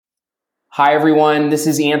Hi, everyone. This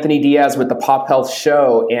is Anthony Diaz with the Pop Health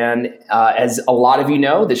Show. And as a lot of you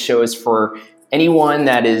know, this show is for anyone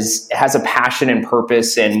that has a passion and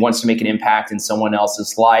purpose and wants to make an impact in someone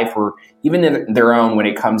else's life or even in their own when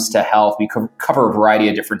it comes to health. We cover a variety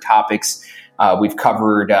of different topics. We've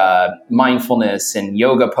covered mindfulness and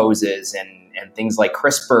yoga poses and things like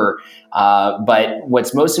CRISPR. But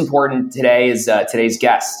what's most important today is today's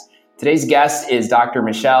guest. Today's guest is Dr.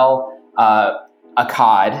 Michelle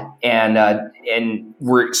Accad, and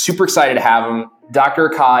we're super excited to have him. Dr.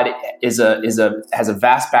 Accad has a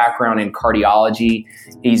vast background in cardiology.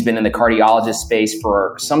 He's been in the cardiologist space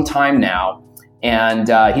for some time now, and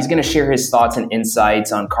he's going to share his thoughts and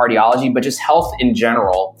insights on cardiology, but just health in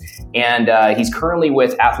general. And he's currently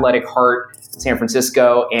with Athletic Heart San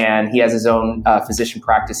Francisco, and he has his own physician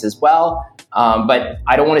practice as well. But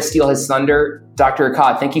I don't want to steal his thunder. Dr.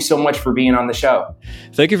 Accad, thank you so much for being on the show.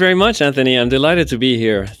 Thank you very much, Anthony. I'm delighted to be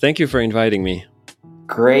here. Thank you for inviting me.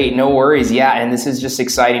 Great. No worries. Yeah. And this is just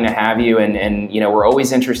exciting to have you. And we're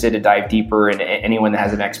always interested to dive deeper in anyone that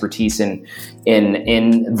has an expertise in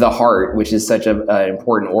the heart, which is such an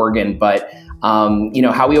important organ. But,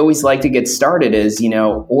 how we always like to get started is,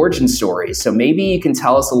 origin stories. So maybe you can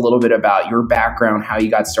tell us a little bit about your background, how you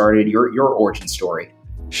got started, your origin story.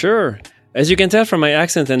 Sure. As you can tell from my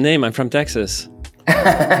accent and name, I'm from Texas.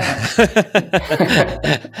 That's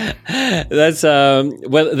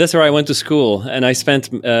where I went to school, and I spent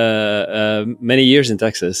many years in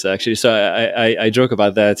Texas, actually. So I joke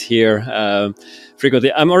about that here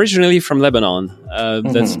frequently. I'm originally from Lebanon.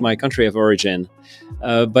 That's my country of origin.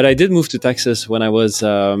 But I did move to Texas when I was,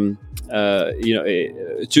 to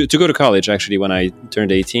go to college, actually, when I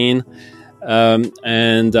turned 18.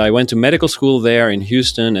 And I went to medical school there in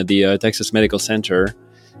Houston at the Texas Medical Center.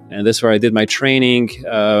 And that's where I did my training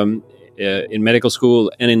in medical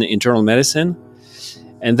school and in internal medicine.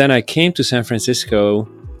 And then I came to San Francisco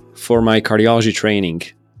for my cardiology training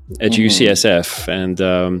at UCSF.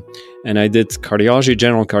 And I did cardiology,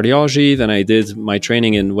 general cardiology. Then I did my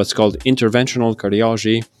training in what's called interventional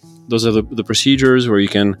cardiology. Those are the procedures where you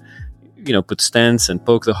can put stents and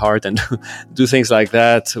poke the heart and do things like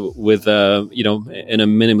that with, in a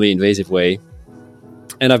minimally invasive way.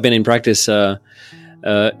 And I've been in practice in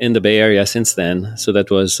the Bay Area since then. So that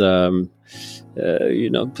was, I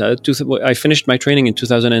finished my training in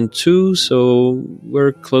 2002. So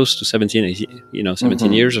we're close to 17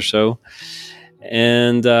 years or so.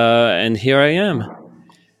 And here I am.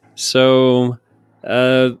 So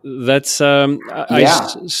that's I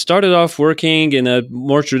started off working in a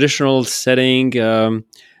more traditional setting.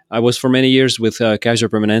 I was for many years with Kaiser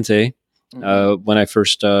Permanente when I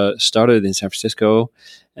first started in San Francisco,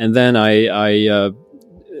 and then I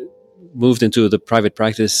moved into the private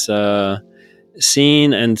practice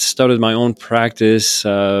scene and started my own practice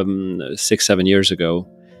 6-7 years ago,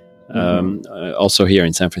 also here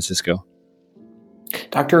in San Francisco.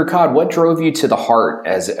 Dr. Accad, what drove you to the heart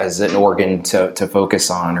as an organ to focus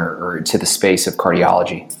on or to the space of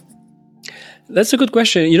cardiology? That's a good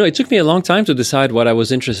question. It took me a long time to decide what I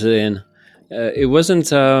was interested in. It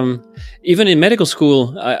wasn't, even in medical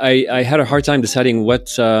school, I had a hard time deciding what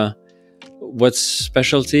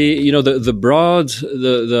specialty, the broad,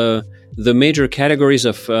 the major categories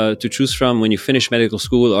of to choose from when you finish medical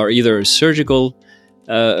school are either surgical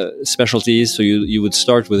specialties, so you would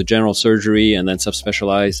start with general surgery and then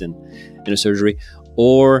subspecialize in a surgery,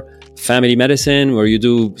 or family medicine, where you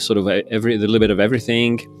do sort of a little bit of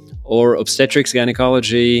everything, or obstetrics,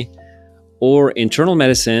 gynecology, or internal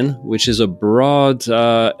medicine, which is a broad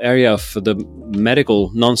area of the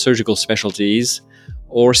medical non-surgical specialties,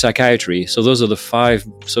 or psychiatry. So those are the 5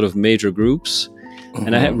 sort of major groups.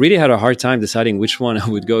 And I really had a hard time deciding which one I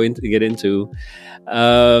would get into.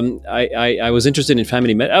 I was interested in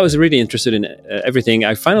family medicine. I was really interested in everything.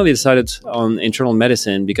 I finally decided on internal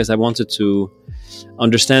medicine because I wanted to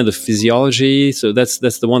understand the physiology. So that's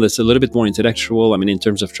the one that's a little bit more intellectual. I mean, in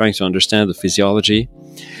terms of trying to understand the physiology.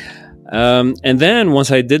 And then once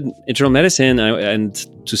I did internal medicine and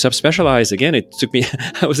to subspecialize again, it took me,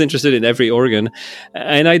 I was interested in every organ.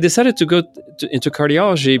 And I decided to go into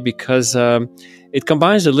cardiology because it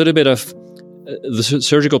combines a little bit of the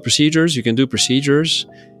surgical procedures. You can do procedures.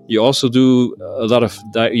 You also do a lot of,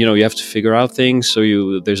 you have to figure out things.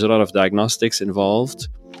 So there's a lot of diagnostics involved.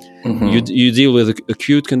 You deal with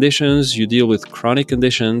acute conditions. You deal with chronic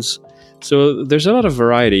conditions. So there's a lot of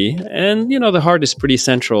variety. And, the heart is pretty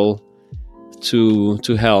central to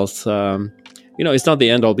health. It's not the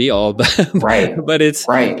end all be all, but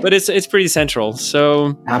it's pretty central.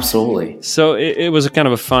 So absolutely. So it was a kind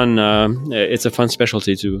of a fun. It's a fun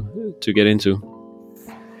specialty to get into.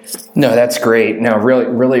 No, that's great. No, really,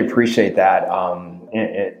 really appreciate that.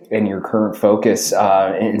 And your current focus.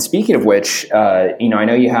 And speaking of which, I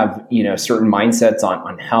know you have, certain mindsets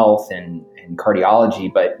on health and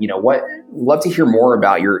cardiology, but love to hear more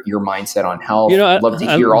about your mindset on health. I'd love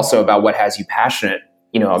to hear also about what has you passionate,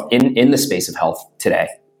 in the space of health today.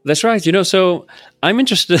 That's right. So I'm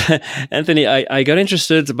interested, Anthony, I got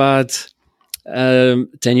interested about 10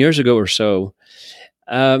 years ago or so,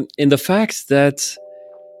 in the fact that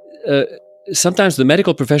sometimes the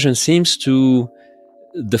medical profession seems to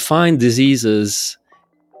define diseases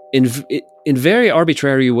in very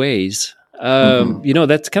arbitrary ways.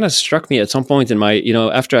 That kind of struck me at some point in my,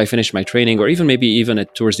 after I finished my training, or maybe even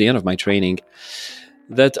towards the end of my training,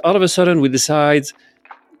 that all of a sudden we decide,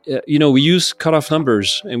 we use cutoff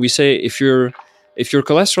numbers, and we say if your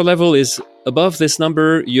cholesterol level is above this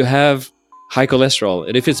number, you have high cholesterol,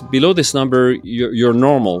 and if it's below this number, you're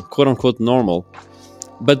normal, quote unquote normal.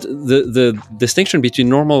 But the distinction between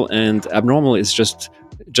normal and abnormal is just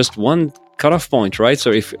one cutoff point, right?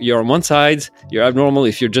 So if you're on one side, you're abnormal.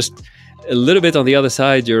 If you're just a little bit on the other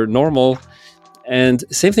side, you're normal. And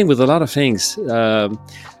same thing with a lot of things. The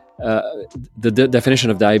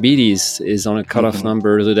definition of diabetes is on a cutoff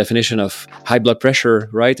number. The definition of high blood pressure,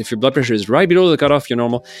 right? If your blood pressure is right below the cutoff, you're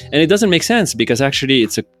normal. And it doesn't make sense because actually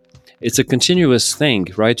it's a continuous thing,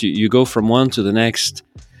 right? You go from one to the next,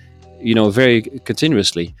 very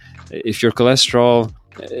continuously. If your cholesterol,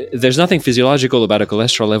 there's nothing physiological about a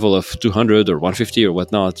cholesterol level of 200 or 150 or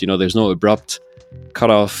whatnot. There's no abrupt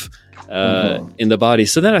cutoff in the body.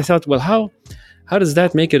 So then I thought, well, how does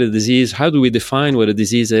that make it a disease? How do we define what a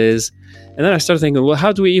disease is? And then I started thinking, well,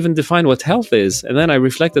 how do we even define what health is? And then I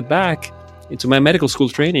reflected back into my medical school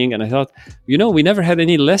training, and I thought, we never had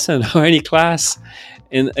any lesson or any class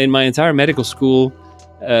in my entire medical school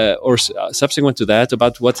or subsequent to that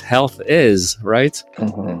about what health is, right?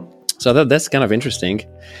 So that's kind of interesting.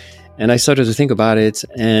 And I started to think about it,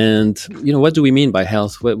 and what do we mean by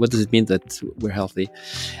health? What does it mean that we're healthy?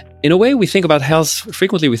 In a way, we think about health,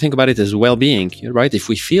 frequently we think about it as well-being, right? If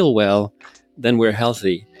we feel well, then we're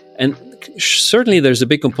healthy. And certainly there's a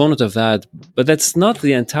big component of that, but that's not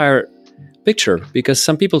the entire picture, because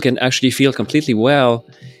some people can actually feel completely well,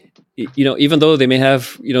 even though they may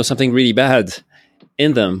have, something really bad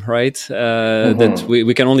in them, right? That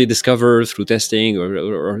we can only discover through testing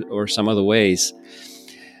or some other ways.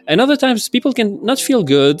 And other times people can not feel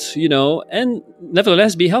good, and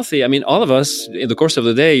nevertheless be healthy. I mean, all of us in the course of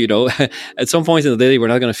the day, at some point in the day, we're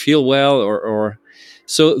not going to feel well or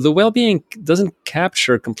so the well-being doesn't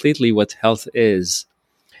capture completely what health is.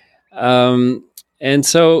 And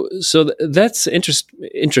so that's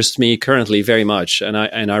interests me currently very much. And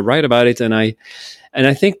I write about it. And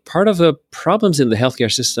I think part of the problems in the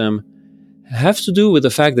healthcare system have to do with the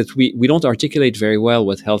fact that we don't articulate very well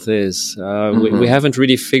what health is. We haven't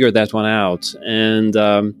really figured that one out. And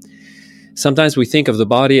sometimes we think of the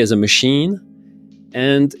body as a machine.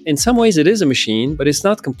 And in some ways it is a machine, but it's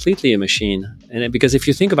not completely a machine. And because if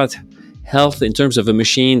you think about health in terms of a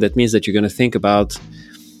machine, that means that you're going to think about,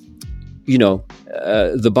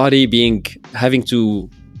 the body having to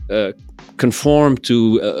conform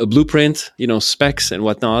to a blueprint, specs and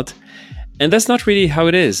whatnot. And that's not really how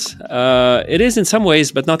it is. It is in some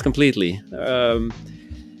ways, but not completely.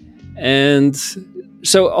 And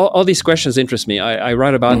so all these questions interest me. I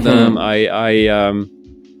write about them.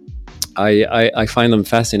 I find them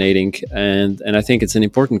fascinating, and I think it's an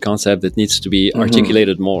important concept that needs to be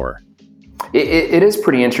articulated more. It is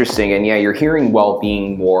pretty interesting, and yeah, you're hearing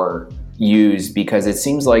well-being more used because it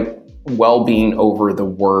seems like well-being over the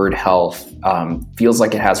word health feels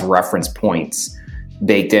like it has reference points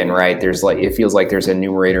baked in, right? It feels like there's a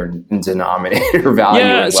numerator and denominator value.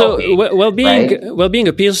 Yeah, so well-being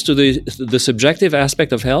appeals to the subjective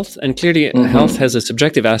aspect of health, and clearly health has a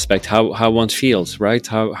subjective aspect, how one feels, right?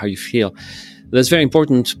 How you feel. That's very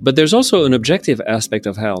important, but there's also an objective aspect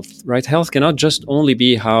of health, right? Health cannot just only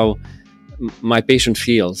be how my patient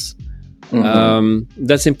feels.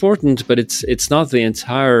 That's important, but it's not the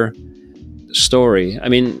entire story. I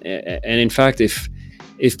mean, and in fact, if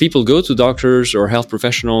people go to doctors or health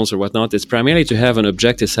professionals or whatnot, it's primarily to have an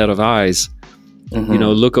objective set of eyes,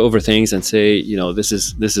 look over things and say, this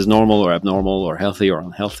is normal or abnormal or healthy or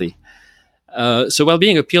unhealthy. So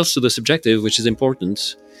well-being appeals to the subjective, which is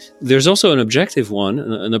important. There's also an objective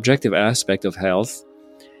an objective aspect of health.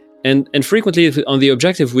 And frequently on the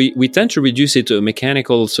objective, we tend to reduce it to a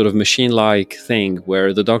mechanical sort of machine-like thing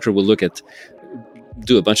where the doctor will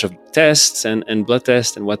do a bunch of tests and blood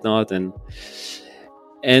tests and whatnot. And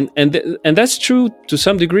that's true to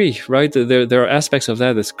some degree, right? There are aspects of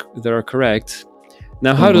that that are correct.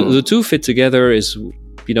 Now, how do the two fit together is,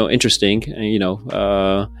 interesting.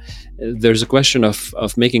 There's a question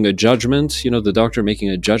of making a judgment. The doctor making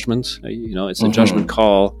a judgment. It's a judgment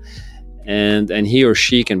call, and he or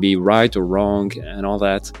she can be right or wrong and all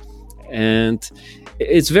that. And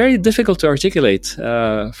it's very difficult to articulate,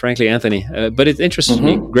 frankly, Anthony. But it interests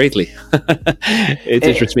me greatly. It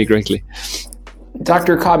interests me greatly.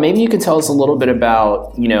 Dr. Accad, maybe you could tell us a little bit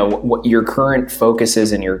about, what your current focus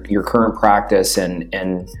is in your current practice,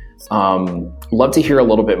 and love to hear a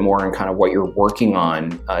little bit more on kind of what you're working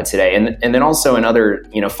on today. And then also another,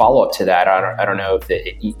 follow-up to that. I don't know if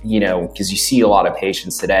because you see a lot of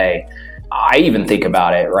patients today. I even think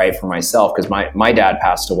about it, right, for myself, because my dad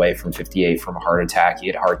passed away from 58 from a heart attack. He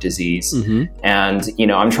had heart disease. And,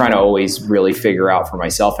 I'm trying to always really figure out for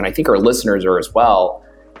myself, and I think our listeners are as well,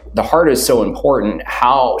 the heart is so important.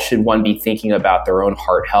 How should one be thinking about their own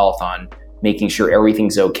heart health on making sure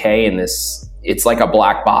everything's okay in this? It's like a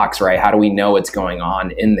black box, right? How do we know what's going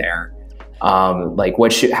on in there?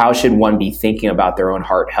 How should one be thinking about their own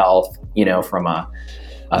heart health, from a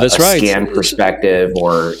scan perspective,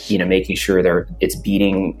 or making sure it's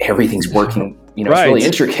beating, everything's working. It's really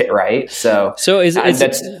intricate, right? So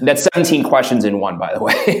that's 17 questions in one, by the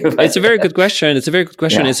way. It's a very good question. It's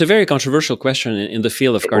a very controversial question in the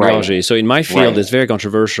field of cardiology. Right. So in my field, it's very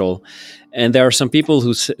controversial, and there are some people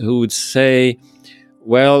who would say,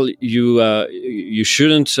 well, you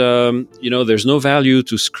shouldn't. There's no value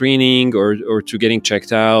to screening or to getting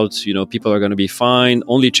checked out. People are going to be fine.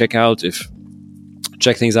 Only check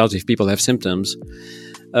things out if people have symptoms.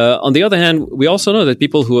 On the other hand, we also know that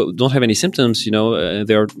people who don't have any symptoms,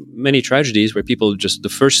 there are many tragedies where people the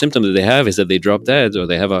first symptom that they have is that they drop dead or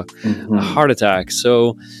they have a heart attack.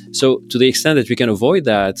 So to the extent that we can avoid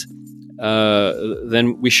that,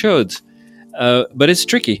 then we should. But it's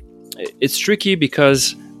tricky. It's tricky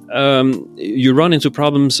because you run into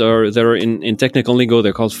problems that are in technical lingo,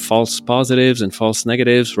 they're called false positives and false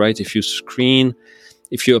negatives, right?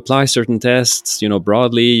 If you apply certain tests,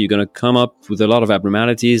 broadly, you're going to come up with a lot of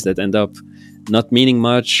abnormalities that end up not meaning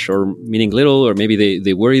much or meaning little, or maybe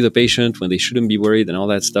they worry the patient when they shouldn't be worried and all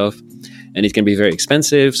that stuff. And it can be very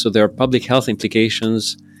expensive. So there are public health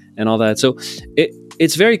implications and all that. So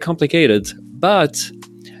it's very complicated, but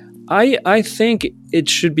I think it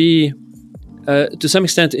should be to some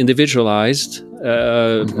extent individualized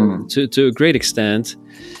to a great extent.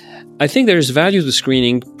 I think there is value to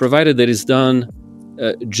screening, provided that it's done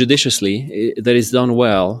judiciously, that is done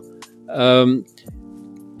well.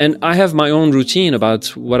 And I have my own routine about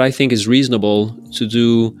what I think is reasonable to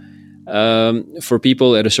do for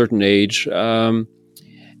people at a certain age. And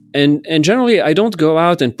generally, I don't go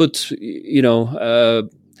out and put,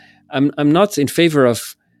 I'm not in favor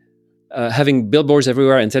of having billboards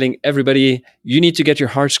everywhere and telling everybody, you need to get your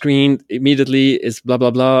heart screened immediately, it's blah,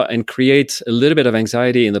 blah, blah, and create a little bit of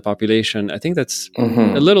anxiety in the population. I think that's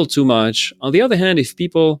a little too much. On the other hand, if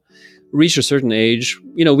people reach a certain age,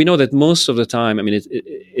 we know that most of the time,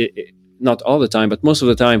 not all the time, but most of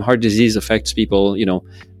the time, heart disease affects people,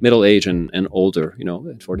 middle age and older,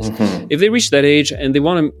 40s. If they reach that age and they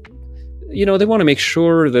want to make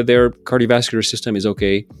sure that their cardiovascular system is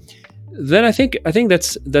okay, then I think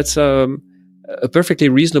that's a perfectly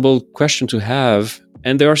reasonable question to have.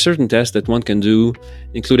 And there are certain tests that one can do,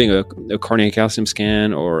 including a coronary calcium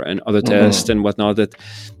scan or an other test and whatnot, that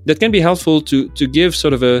can be helpful to give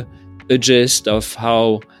sort of a gist of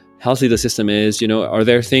how healthy the system is. Are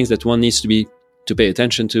there things that one needs to pay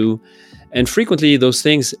attention to? And frequently those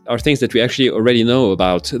things are things that we actually already know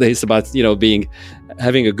about. It's about,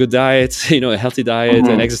 having a good diet, a healthy diet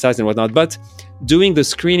and exercise and whatnot. But doing the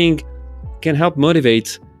screening can help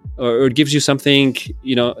motivate, or it gives you something,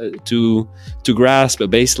 to grasp a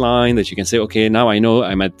baseline that you can say, okay, now I know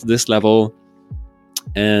I'm at this level,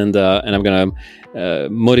 and I'm going to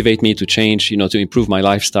motivate me to change, to improve my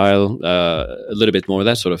lifestyle a little bit more,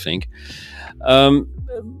 that sort of thing.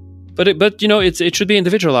 But it should be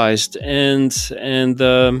individualized, and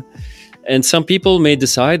some people may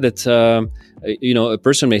decide that a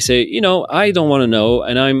person may say, I don't want to know,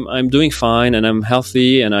 and I'm doing fine, and I'm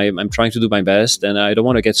healthy, and I'm trying to do my best, and I don't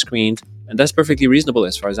want to get screened, and that's perfectly reasonable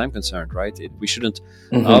as far as I'm concerned, right? We shouldn't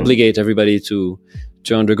obligate everybody to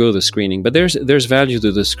undergo the screening, but there's value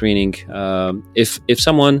to the screening. If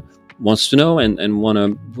someone wants to know and want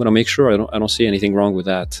to make sure, I don't see anything wrong with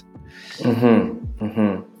that.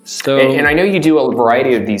 So, and I know you do a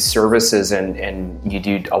variety of these services, and you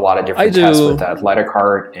do a lot of different tests with Athletic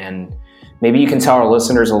Heart, and maybe you can tell our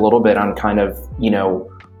listeners a little bit on kind of,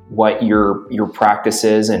 what your practice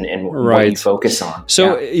is and what you focus on.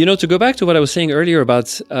 So, to go back to what I was saying earlier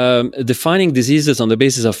about defining diseases on the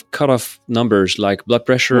basis of cutoff numbers like blood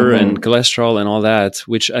pressure and cholesterol and all that,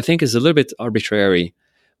 which I think is a little bit arbitrary,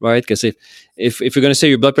 right? Because if you're going to say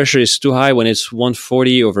your blood pressure is too high when it's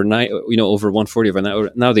 140 over 9, over 140 over 9,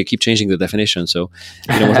 now they keep changing the definition. So,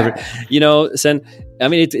 whatever, then, I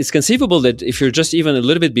mean, it's conceivable that if you're just even a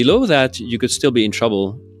little bit below that, you could still be in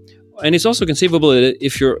trouble. And it's also conceivable that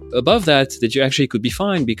if you're above that you actually could be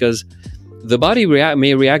fine, because the body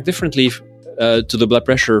may react differently to the blood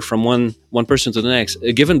pressure from one person to the next.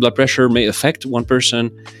 A given blood pressure may affect one person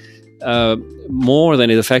more than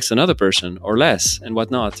it affects another person, or less, and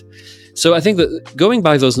whatnot. So I think that going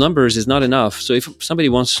by those numbers is not enough. So if somebody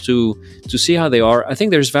wants to see how they are, I think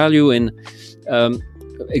there's value in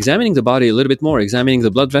examining the body a little bit more, examining the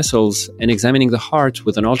blood vessels and examining the heart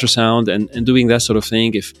with an ultrasound and doing that sort of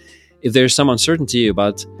thing. If there's some uncertainty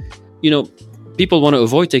about, people want to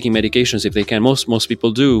avoid taking medications if they can. Most people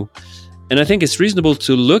do. And I think it's reasonable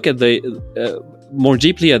to look at more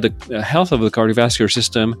deeply at the health of the cardiovascular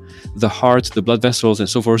system, the heart, the blood vessels, and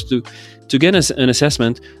so forth, to get an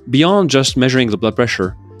assessment beyond just measuring the blood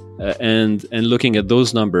pressure and looking at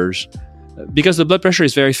those numbers. Because the blood pressure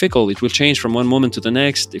is very fickle. It will change from one moment to the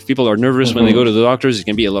next. If people are nervous when they go to the doctors, it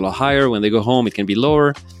can be a little higher. When they go home, it can be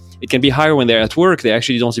lower. It can be higher when they're at work. They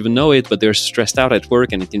actually don't even know it, but they're stressed out at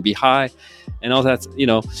work, and it can be high, and all that.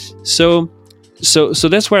 So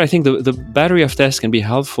that's where I think the battery of tests can be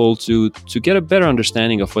helpful to get a better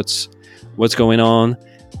understanding of what's going on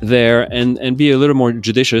there, and be a little more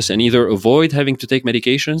judicious, and either avoid having to take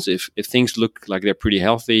medications if things look like they're pretty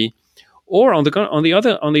healthy, or on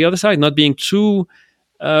the other side, not being too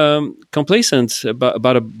complacent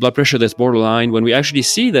about a blood pressure that's borderline, when we actually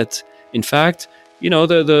see that, in fact,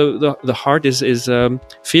 the heart is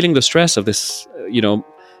feeling the stress of this,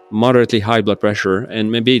 moderately high blood pressure,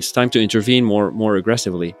 and maybe it's time to intervene more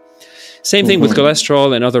aggressively. Same thing with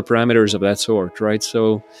cholesterol and other parameters of that sort, right?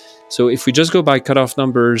 So if we just go by cutoff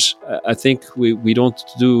numbers, I think we do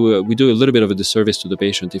a little bit of a disservice to the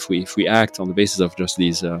patient if we act on the basis of just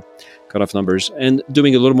these cutoff numbers. And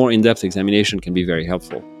doing a little more in-depth examination can be very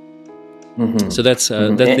helpful. So that's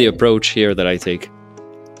the approach here that I take.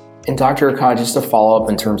 And Dr. Accad, just to follow up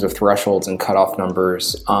in terms of thresholds and cutoff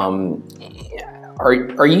numbers, are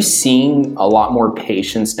you seeing a lot more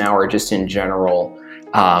patients now, or just in general,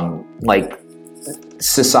 like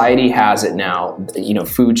society has it now,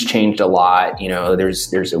 food's changed a lot,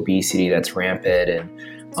 there's obesity that's rampant,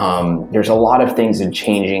 and there's a lot of things that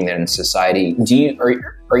changing in society.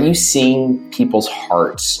 Are you seeing people's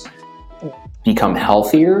hearts become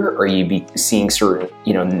healthier? Or are you seeing certain,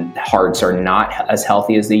 hearts are not as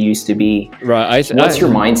healthy as they used to be? Right. What's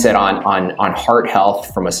your mindset on heart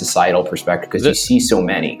health from a societal perspective? Because you see so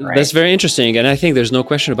many, right? That's very interesting. And I think there's no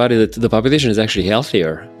question about it that the population is actually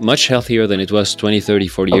healthier, much healthier than it was 20, 30,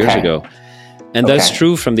 40 years ago. And that's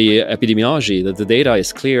true from the epidemiology, that the data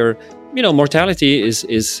is clear. Mortality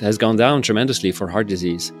has gone down tremendously for heart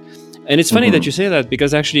disease. And it's funny that you say that,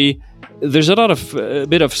 because actually there's a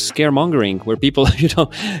bit of scaremongering where people,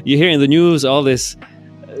 you hear in the news all this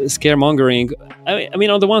scaremongering. I mean,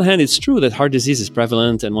 on the one hand, it's true that heart disease is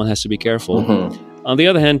prevalent and one has to be careful. On the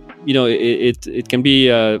other hand, it can be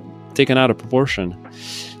taken out of proportion.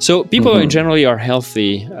 So people in generally are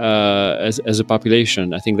healthy as a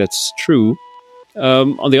population. I think that's true.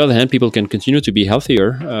 On the other hand, people can continue to be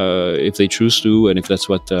healthier if they choose to, and if that's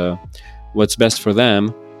what's best for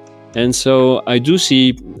them. And so I do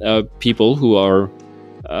see people who are,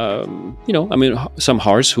 some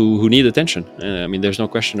hearts who need attention. There's no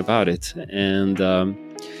question about it. And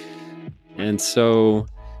so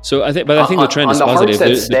I think the trend is positive.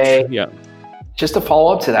 Just to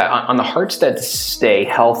follow up to that, on the hearts that stay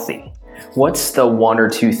healthy, what's the one or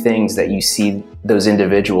two things that you see those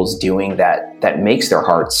individuals doing that makes their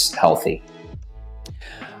hearts healthy?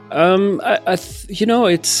 It's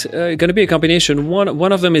going to be a combination.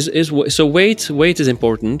 One of them is so weight. Weight is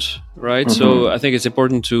important, right? So I think it's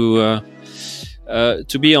important to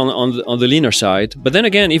be on the leaner side. But then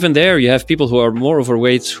again, even there, you have people who are more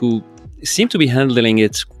overweight who seem to be handling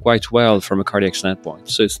it quite well from a cardiac standpoint.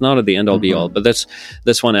 So it's not at the end all be all, but that's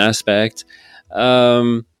one aspect.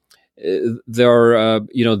 There are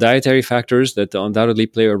dietary factors that undoubtedly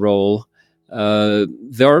play a role.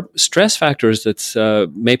 There are stress factors that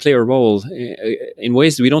may play a role in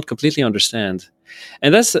ways that we don't completely understand.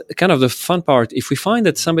 And that's kind of the fun part. If I find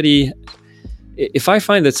that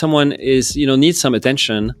someone is, needs some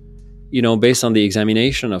attention, based on the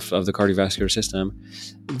examination of the cardiovascular system,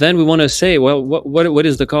 then we want to say, well, what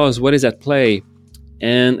is the cause? What is at play?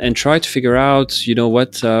 and try to figure out,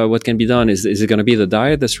 what can be done. Is it going to be the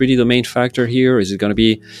diet that's really the main factor here? Is it going to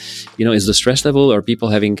be, is the stress level? Are people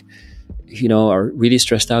having, are really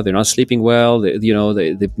stressed out? They're not sleeping well.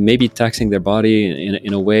 They may be taxing their body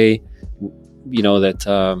in a way,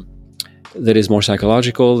 that is more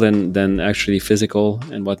psychological than actually physical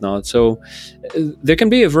and whatnot. So there can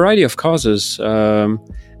be a variety of causes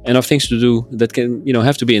and of things to do that can,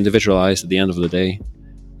 have to be individualized at the end of the day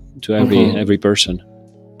to every person.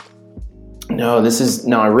 No,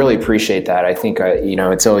 I really appreciate that. I think,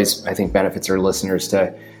 it's always, I think, benefits our listeners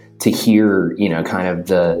to hear, kind of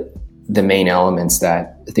the main elements,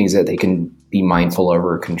 things that they can be mindful of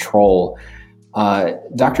or control.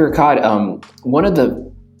 Dr. Accad, one of the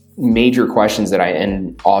major questions that I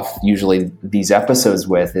end off usually these episodes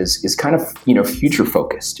with is kind of, future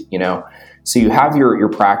focused, So you have your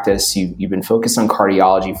practice, you've been focused on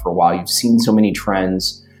cardiology for a while, you've seen so many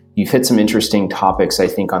trends. You've hit some interesting topics, I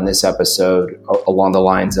think, on this episode along the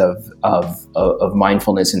lines of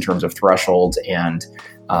mindfulness in terms of thresholds and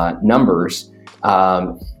numbers.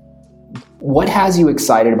 What has you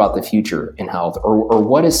excited about the future in health, or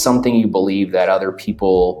what is something you believe that other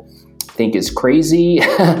people think is crazy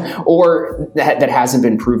or that hasn't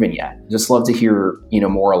been proven yet? Just love to hear,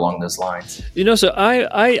 more along those lines. So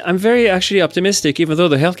I'm very actually optimistic, even though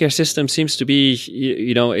the healthcare system seems to be,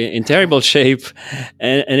 in terrible shape,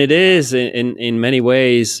 and it is in many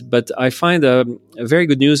ways. But I find a very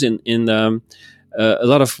good news in a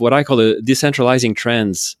lot of what I call the decentralizing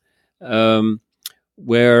trends,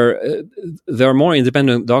 where there are more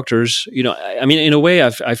independent doctors. In a way,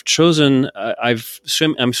 I've chosen.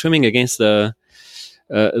 I'm swimming against the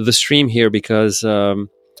stream here because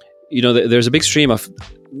there's a big stream of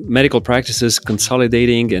medical practices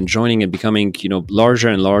consolidating and joining and becoming larger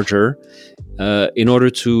and larger in order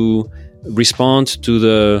to respond to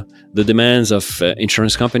the demands of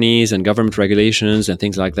insurance companies and government regulations and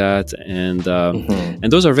things like that, and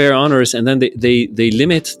those are very onerous, and then they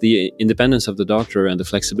limit the independence of the doctor and the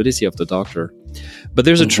flexibility of the doctor. But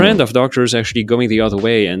there's a trend of doctors actually going the other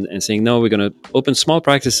way and saying, no, we're going to open small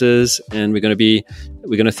practices, and we're going to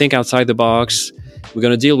think outside the box. We're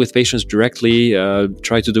going to deal with patients directly,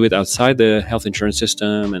 try to do it outside the health insurance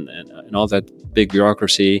system and all that big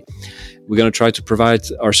bureaucracy. We're going to try to provide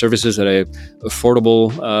our services at a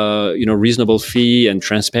affordable, reasonable fee and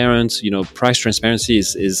transparent. Price transparency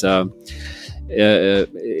is a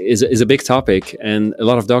big topic, and a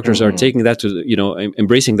lot of doctors are taking that to,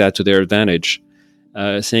 embracing that to their advantage,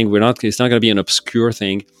 saying it's not going to be an obscure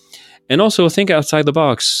thing, and also think outside the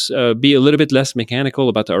box, be a little bit less mechanical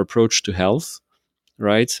about our approach to health.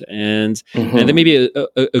 Right. And there may be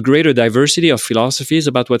a greater diversity of philosophies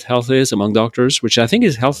about what health is among doctors, which I think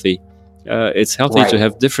is healthy. It's healthy to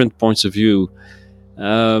have different points of view.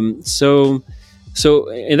 So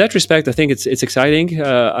in that respect, I think it's exciting.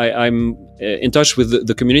 I'm in touch with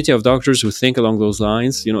the community of doctors who think along those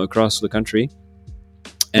lines, across the country.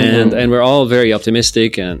 And we're all very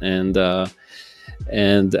optimistic and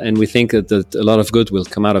we think that a lot of good will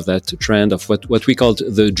come out of that trend of what we call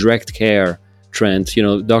the direct care trend,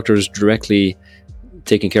 doctors directly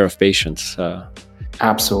taking care of patients.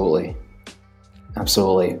 Absolutely.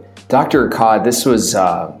 Dr. Accad, this was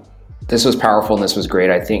powerful and this was great.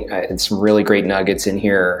 I think it's some really great nuggets in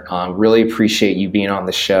here. Really appreciate you being on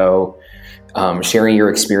the show, sharing your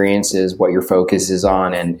experiences, what your focus is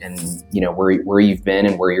on, and where you've been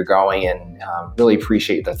and where you're going, and really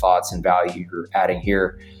appreciate the thoughts and value you're adding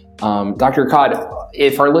here. Dr. Accad,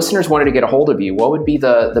 if our listeners wanted to get a hold of you, what would be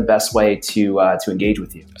the best way to engage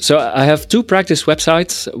with you? So I have two practice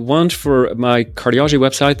websites, one for my cardiology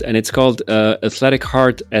website, and it's called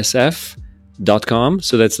athleticheartsf.com.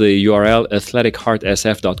 So that's the URL,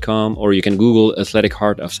 athleticheartsf.com, or you can Google Athletic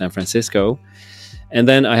Heart of San Francisco. And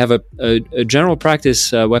then I have a general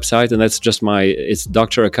practice website, and that's just it's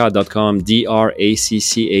draccad.com,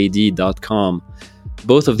 draccad.com.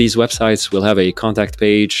 Both of these websites will have a contact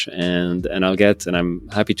page, and I'm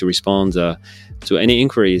happy to respond to any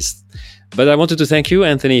inquiries. But I wanted to thank you,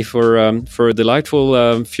 Anthony, for a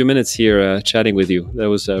delightful few minutes here chatting with you. That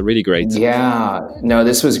was really great. Yeah, no,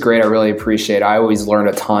 this was great. I really appreciate it. I always learn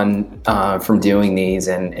a ton from doing these,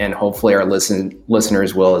 and hopefully our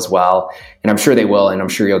listeners will as well. And I'm sure they will, and I'm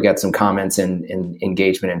sure you'll get some comments and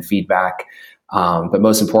engagement and feedback. But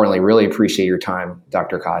most importantly, really appreciate your time,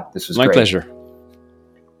 Dr. Accad. This was my great. pleasure.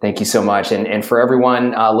 Thank you so much. And for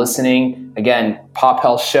everyone listening, again, Pop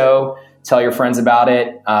Health Show, tell your friends about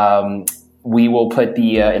it. We will put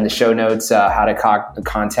in the show notes how to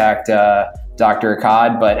contact Dr.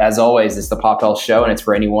 Accad. But as always, it's the Pop Health Show, and it's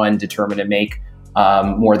for anyone determined to make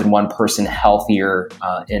more than one person healthier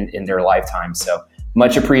in their lifetime. So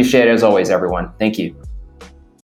Much appreciated as always, everyone. Thank you.